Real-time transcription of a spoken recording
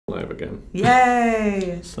again.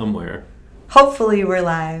 Yay! Somewhere. Hopefully we're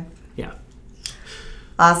live. Yeah.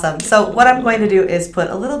 Awesome. So what I'm going to do is put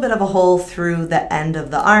a little bit of a hole through the end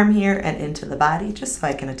of the arm here and into the body, just so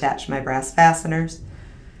I can attach my brass fasteners.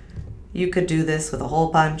 You could do this with a hole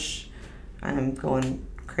punch. I'm going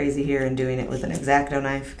crazy here and doing it with an X-Acto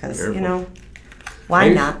knife because, you know, why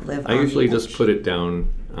not live on I usually the just edge? put it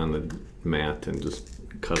down on the mat and just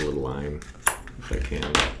cut a little line if I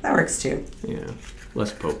can. That works too. Yeah,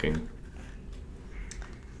 less poking.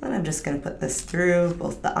 Then I'm just going to put this through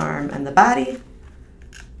both the arm and the body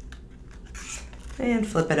and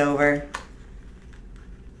flip it over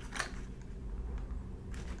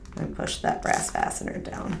and push that brass fastener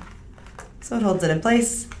down so it holds it in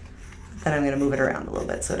place. Then I'm going to move it around a little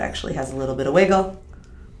bit so it actually has a little bit of wiggle.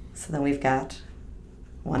 So then we've got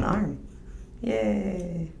one arm.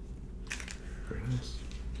 Yay! Very nice.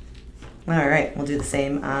 All right, we'll do the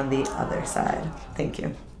same on the other side. Thank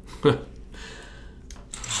you. I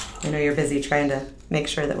know you're busy trying to make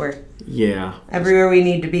sure that we're everywhere we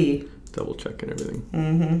need to be. Double checking everything.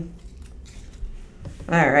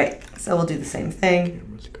 Mm-hmm. All right, so we'll do the same thing.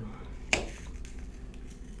 Camera's gone.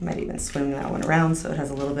 Might even swing that one around so it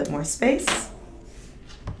has a little bit more space.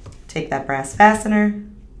 Take that brass fastener.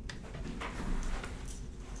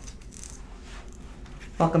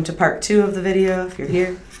 Welcome to part 2 of the video if you're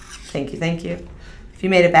here. Thank you, thank you. If you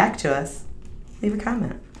made it back to us, leave a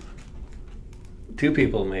comment. 2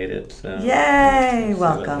 people made it. So Yay!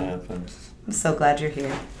 we'll Welcome. I'm so glad you're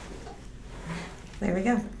here. There we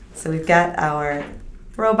go. So we've got our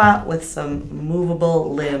robot with some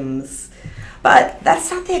movable limbs. But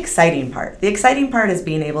that's not the exciting part. The exciting part is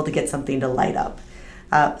being able to get something to light up.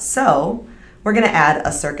 So we're going to add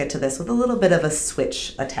a circuit to this with a little bit of a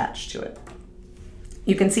switch attached to it.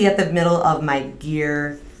 You can see at the middle of my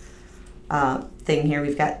gear thing here,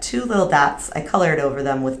 we've got 2 little dots. I colored over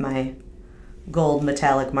them with my gold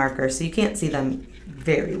metallic marker, so you can't see them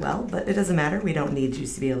very well, but it doesn't matter. We don't need you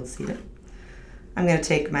to be able to see them. I'm going to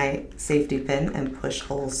take my safety pin and push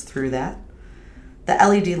holes through that. The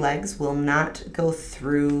LED legs will not go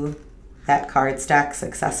through that cardstock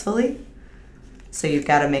successfully, so you've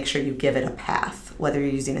got to make sure you give it a path. Whether you're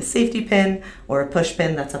using a safety pin or a push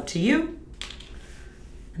pin, that's up to you.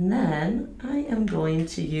 And then I am going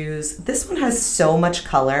to use, this one has so much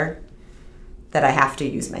color that I have to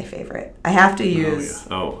use my favorite. I have to use...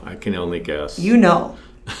 Oh, I can only guess. You know,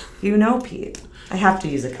 Pete. I have to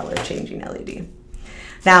use a color changing LED.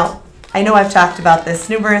 Now, I know I've talked about this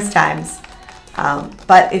numerous times,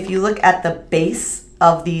 but if you look at the base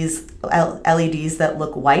of these LEDs that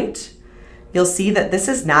look white, you'll see that this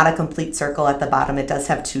is not a complete circle at the bottom. It does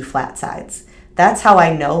have 2 flat sides. That's how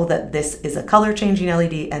I know that this is a color changing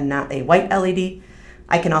LED and not a white LED.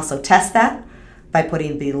 I can also test that by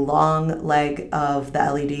putting the long leg of the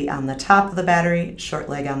LED on the top of the battery, short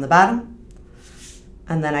leg on the bottom,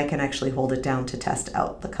 and then I can actually hold it down to test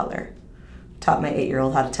out the color. Taught my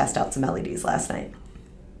 8-year-old how to test out some LEDs last night.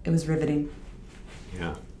 It was riveting.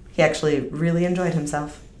 Yeah. He actually really enjoyed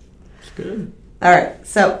himself. It's good. All right,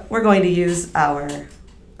 so we're going to use our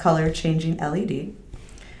color changing LED.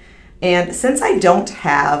 And since I don't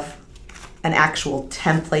have an actual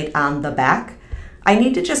template on the back, I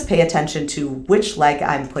need to just pay attention to which leg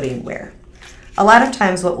I'm putting where. A lot of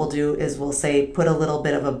times what we'll do is we'll say put a little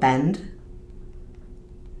bit of a bend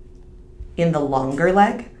in the longer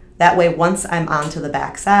leg. That way once I'm onto the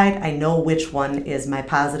back side, I know which one is my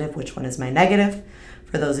positive, which one is my negative.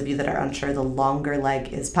 For those of you that are unsure, the longer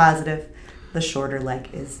leg is positive, the shorter leg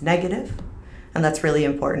is negative. And that's really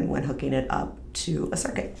important when hooking it up to a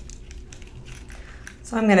circuit.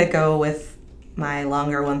 So I'm going to go with my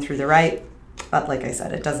longer one through the right, but like I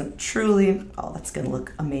said, it doesn't truly, oh, that's going to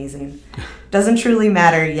look amazing. Doesn't truly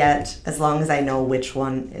matter yet, as long as I know which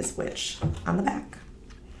one is which on the back.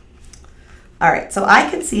 All right, so I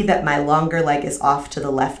can see that my longer leg is off to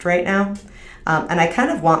the left right now, and I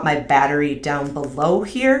kind of want my battery down below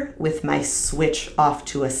here with my switch off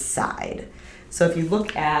to a side. So if you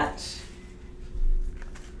look at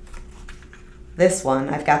this one,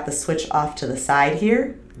 I've got the switch off to the side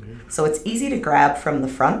here, so it's easy to grab from the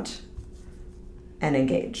front and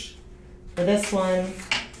engage. For this one,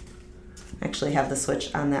 I actually have the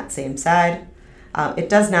switch on that same side. It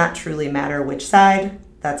does not truly matter which side,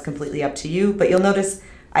 that's completely up to you, but you'll notice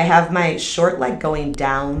I have my short leg going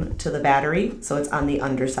down to the battery, so it's on the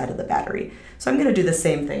underside of the battery. So I'm going to do the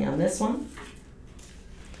same thing on this one.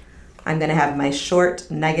 I'm going to have my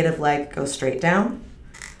short negative leg go straight down.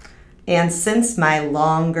 And since my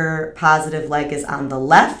longer positive leg is on the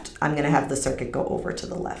left, I'm going to have the circuit go over to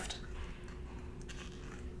the left.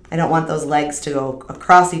 I don't want those legs to go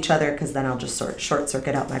across each other because then I'll just short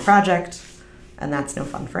circuit out my project, and that's no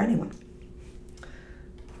fun for anyone.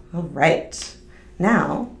 All right,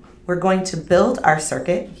 now we're going to build our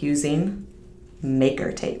circuit using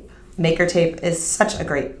maker tape. Maker tape is such a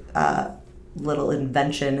great little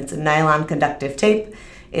invention. It's a nylon conductive tape.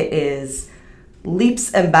 It is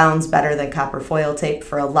leaps and bounds better than copper foil tape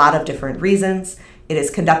for a lot of different reasons. It is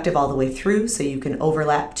conductive all the way through, so you can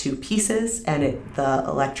overlap two pieces and the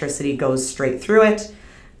electricity goes straight through it.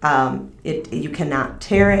 You cannot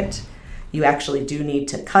tear it. You actually do need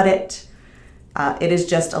to cut it. It is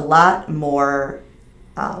just a lot more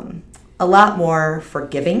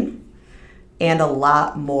forgiving and a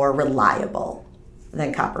lot more reliable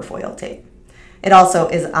than copper foil tape. It also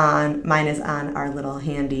mine is on our little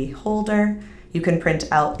handy holder. You can print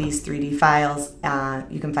out these 3D files.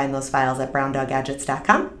 You can find those files at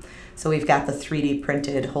browndoggadgets.com. So we've got the 3D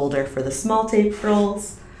printed holder for the small tape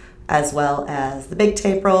rolls, as well as the big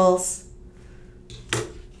tape rolls.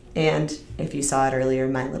 And if you saw it earlier,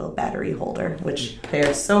 my little battery holder, which they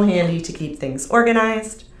are so handy to keep things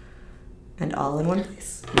organized and all in one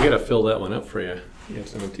place. You gotta fill that one up for you. You have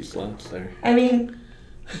some empty slots there. I mean,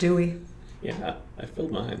 do we? Yeah, I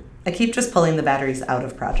filled mine. I keep just pulling the batteries out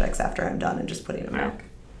of projects after I'm done and just putting them back.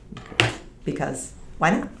 Okay. Because why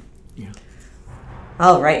not? Yeah.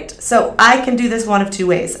 All right, so I can do this one of two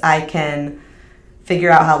ways. I can figure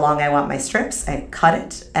out how long I want my strips and cut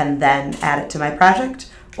it and then add it to my project,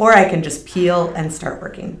 or I can just peel and start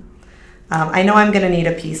working. I know I'm gonna need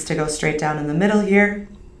a piece to go straight down in the middle here,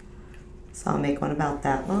 so I'll make one about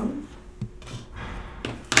that long.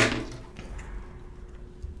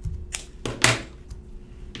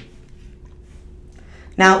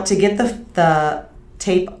 Now, to get the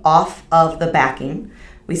tape off of the backing,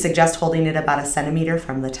 we suggest holding it about 1 centimeter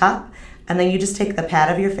from the top, and then you just take the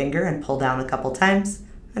pad of your finger and pull down a couple times,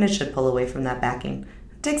 and it should pull away from that backing.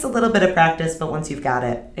 It takes a little bit of practice, but once you've got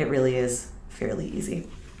it, it really is fairly easy.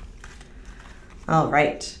 All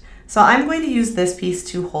right, so I'm going to use this piece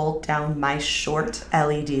to hold down my short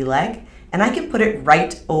LED leg, and I can put it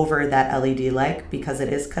right over that LED leg because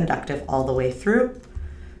it is conductive all the way through.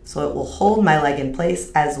 So it will hold my leg in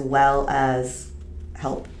place as well as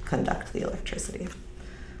help conduct the electricity.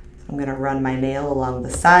 I'm going to run my nail along the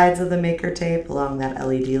sides of the maker tape, along that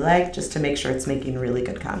LED leg, just to make sure it's making really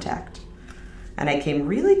good contact. And I came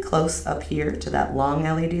really close up here to that long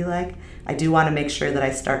LED leg. I do want to make sure that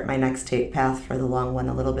I start my next tape path for the long one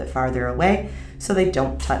a little bit farther away so they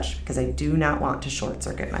don't touch, because I do not want to short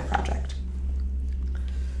circuit my project.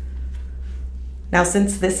 Now,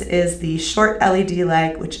 since this is the short LED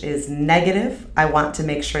leg, which is negative, I want to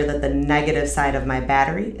make sure that the negative side of my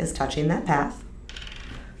battery is touching that path.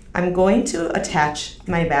 I'm going to attach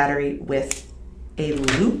my battery with a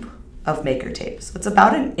loop of maker tape. So it's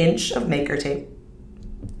about 1 inch of maker tape.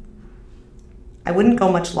 I wouldn't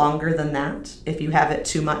go much longer than that. If you have it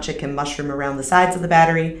too much, it can mushroom around the sides of the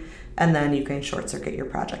battery, and then you can short circuit your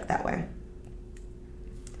project that way.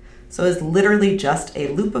 So it's literally just a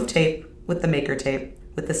loop of tape with the maker tape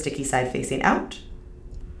with the sticky side facing out.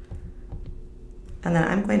 And then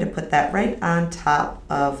I'm going to put that right on top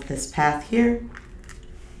of this path here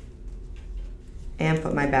and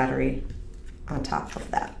put my battery on top of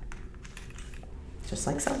that, just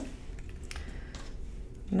like so.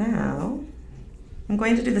 Now, I'm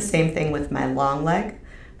going to do the same thing with my long leg,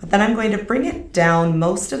 but then I'm going to bring it down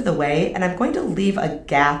most of the way and I'm going to leave a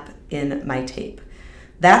gap in my tape.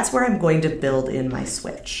 That's where I'm going to build in my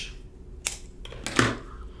switch.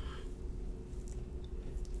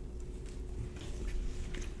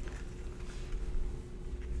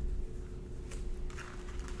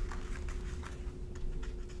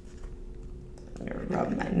 I'm going to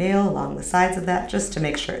rub my nail along the sides of that just to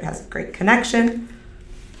make sure it has a great connection.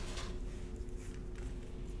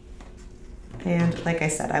 And like I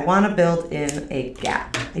said, I want to build in a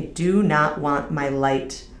gap. I do not want my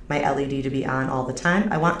light, my LED, to be on all the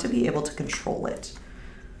time. I want to be able to control it.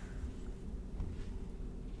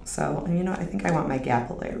 So, you know, I think I want my gap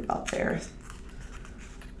a layer about there.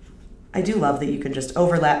 I do love that you can just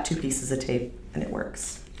overlap two pieces of tape and it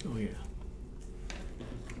works. Oh yeah.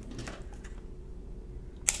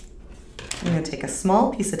 I'm going to take a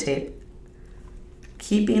small piece of tape,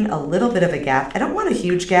 keeping a little bit of a gap. I don't want a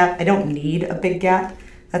huge gap. I don't need a big gap.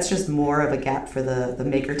 That's just more of a gap for the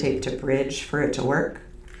maker tape to bridge for it to work.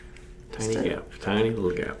 Tiny gap, tiny little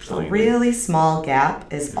gap. A really small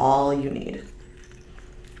gap is all you need.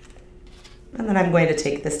 And then I'm going to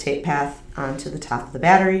take this tape path onto the top of the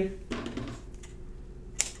battery.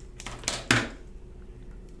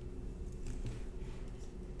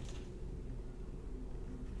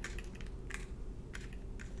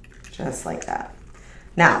 just like that.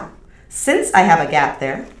 Now, since I have a gap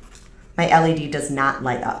there, my LED does not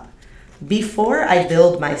light up. Before I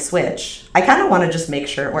build my switch, I kind of want to just make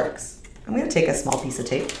sure it works. I'm going to take a small piece of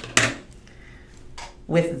tape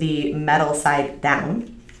with the metal side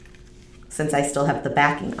down, since I still have the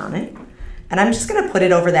backing on it. And I'm just going to put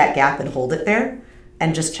it over that gap and hold it there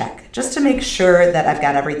and just check, just to make sure that I've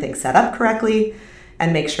got everything set up correctly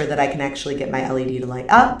and make sure that I can actually get my LED to light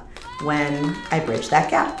up when I bridge that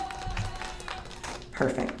gap.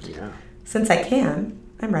 Perfect. Yeah. Since I can,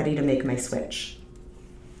 I'm ready to make my switch.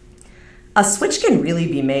 A switch can really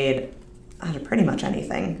be made out of pretty much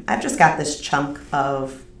anything. I've just got this chunk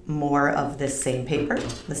of more of this same paper,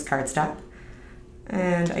 this cardstock,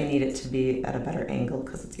 and I need it to be at a better angle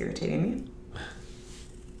because it's irritating me.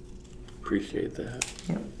 Appreciate that.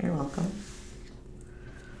 Yep, you're welcome.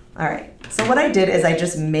 All right, so what I did is I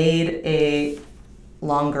just made a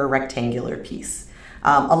longer rectangular piece.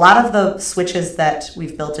 A lot of the switches that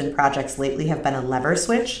we've built in projects lately have been a lever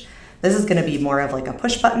switch. This is going to be more of like a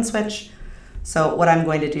push button switch. So what I'm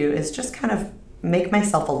going to do is just kind of make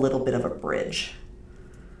myself a little bit of a bridge.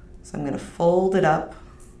 So I'm going to fold it up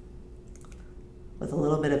with a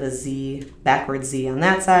little bit of a Z, backward Z on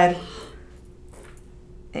that side.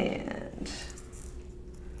 And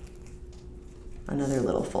another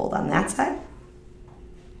little fold on that side.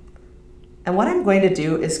 And what I'm going to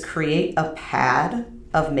do is create a pad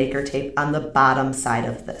of maker tape on the bottom side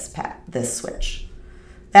of this switch.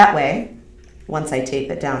 That way, once I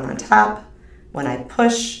tape it down on top, when I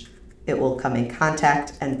push, it will come in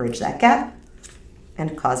contact and bridge that gap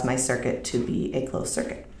and cause my circuit to be a closed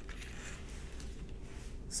circuit.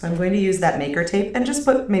 So I'm going to use that maker tape and just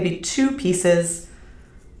put maybe 2 pieces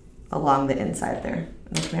along the inside there.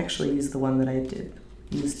 And I can actually use the one that I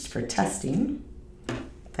used for testing,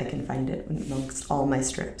 if I can find it amongst all my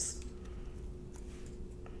strips.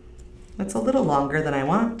 It's a little longer than I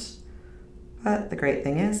want, but the great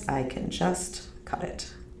thing is I can just cut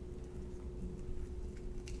it.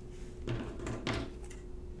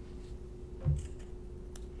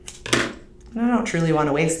 And I don't truly want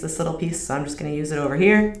to waste this little piece, so I'm just going to use it over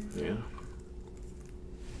here. Yeah.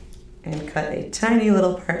 And cut a tiny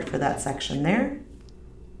little part for that section there.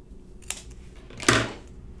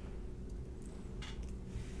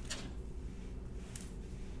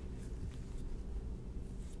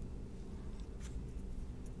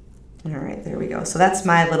 All right, there we go. So that's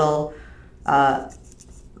my little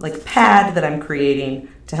like pad that I'm creating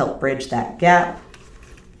to help bridge that gap,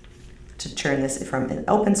 to turn this from an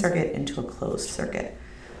open circuit into a closed circuit.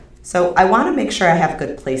 So I want to make sure I have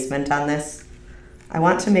good placement on this. I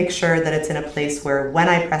want to make sure that it's in a place where when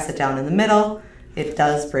I press it down in the middle, it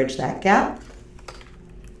does bridge that gap.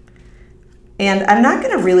 And I'm not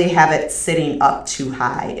going to really have it sitting up too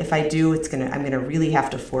high. If I do, I'm going to really have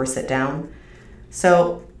to force it down.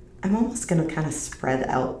 So I'm almost going to kind of spread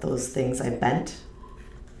out those things I bent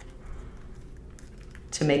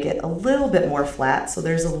to make it a little bit more flat. So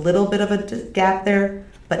there's a little bit of a gap there,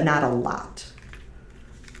 but not a lot.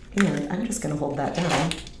 And I'm just going to hold that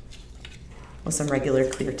down with some regular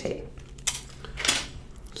clear tape.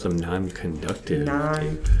 Some non-conductive tape.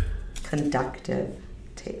 Non-conductive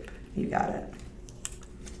tape. You got it.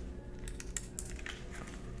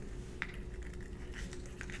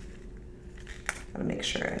 Gotta make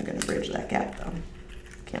sure I'm gonna bridge that gap though.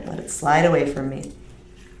 Can't let it slide away from me.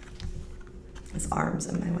 His arm's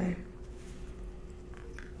in my way.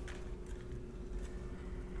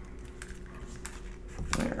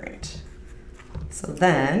 All right. So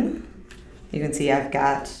then you can see I've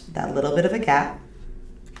got that little bit of a gap.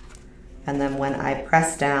 And then when I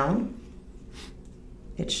press down,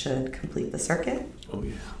 it should complete the circuit. Oh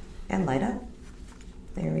yeah. And light up.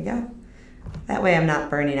 There we go. That way I'm not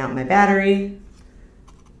burning out my battery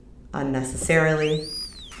unnecessarily,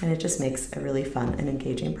 and it just makes a really fun and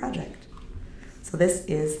engaging project. So this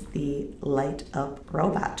is the Light Up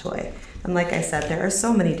Robot toy. And like I said, there are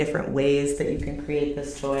so many different ways that you can create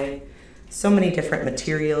this toy, so many different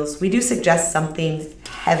materials. We do suggest something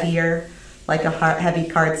heavier, like a heavy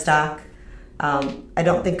cardstock. I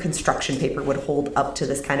don't think construction paper would hold up to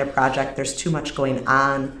this kind of project. There's too much going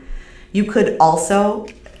on. You could also,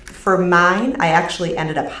 for mine, I actually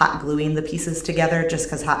ended up hot gluing the pieces together just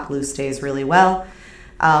because hot glue stays really well.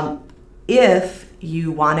 If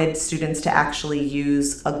you wanted students to actually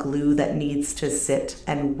use a glue that needs to sit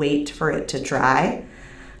and wait for it to dry,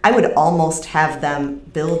 I would almost have them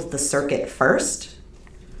build the circuit first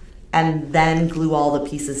and then glue all the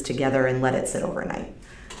pieces together and let it sit overnight.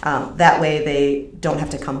 That way they don't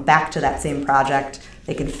have to come back to that same project.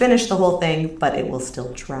 They can finish the whole thing, but it will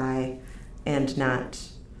still dry and not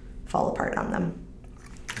fall apart on them.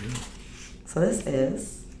 So this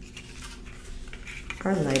is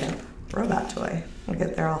our light up robot toy. Look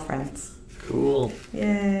at, they're all friends. Cool.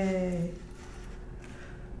 Yay.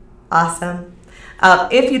 Awesome.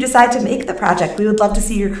 If you decide to make the project, we would love to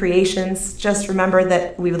see your creations. Just remember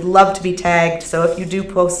that we would love to be tagged. So if you do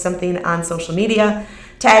post something on social media,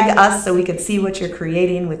 tag us so we can see what you're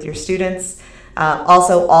creating with your students.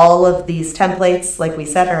 Also, all of these templates, like we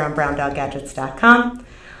said, are on browndoggadgets.com.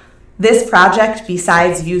 This project,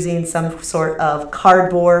 besides using some sort of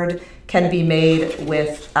cardboard, can be made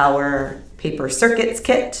with our paper circuits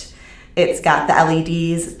kit. It's got the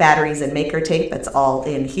LEDs, batteries, and maker tape. It's all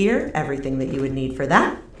in here, everything that you would need for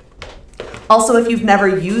that. Also, if you've never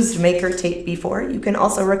used maker tape before, you can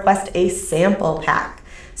also request a sample pack.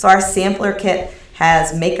 So our sampler kit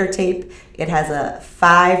has maker tape. It has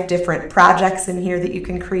 5 different projects in here that you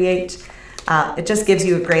can create. It just gives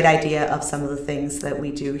you a great idea of some of the things that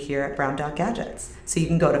we do here at Brown Dog Gadgets. So you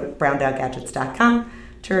can go to browndoggadgets.com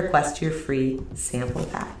to request your free sample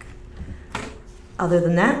pack. Other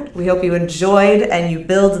than that, we hope you enjoyed and you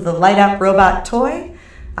build the Light Up Robot toy.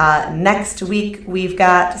 Next week, we've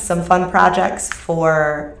got some fun projects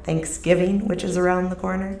for Thanksgiving, which is around the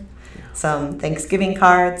corner. Some Thanksgiving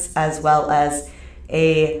cards, as well as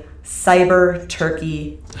a cyber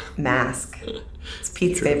turkey mask. It's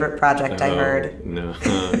Pete's favorite project, I heard. No,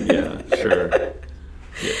 yeah, sure.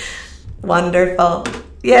 Yes. Wonderful.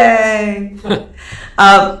 Yay!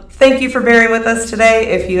 Thank you for bearing with us today.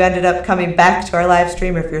 If you ended up coming back to our live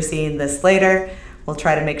stream, or if you're seeing this later, we'll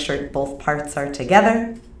try to make sure both parts are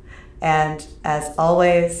together. And as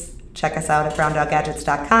always, check us out at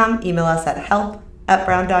browndoggadgets.com. Email us at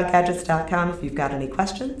help@browndoggadgets.com if you've got any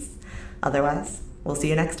questions. Otherwise, we'll see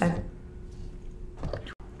you next time.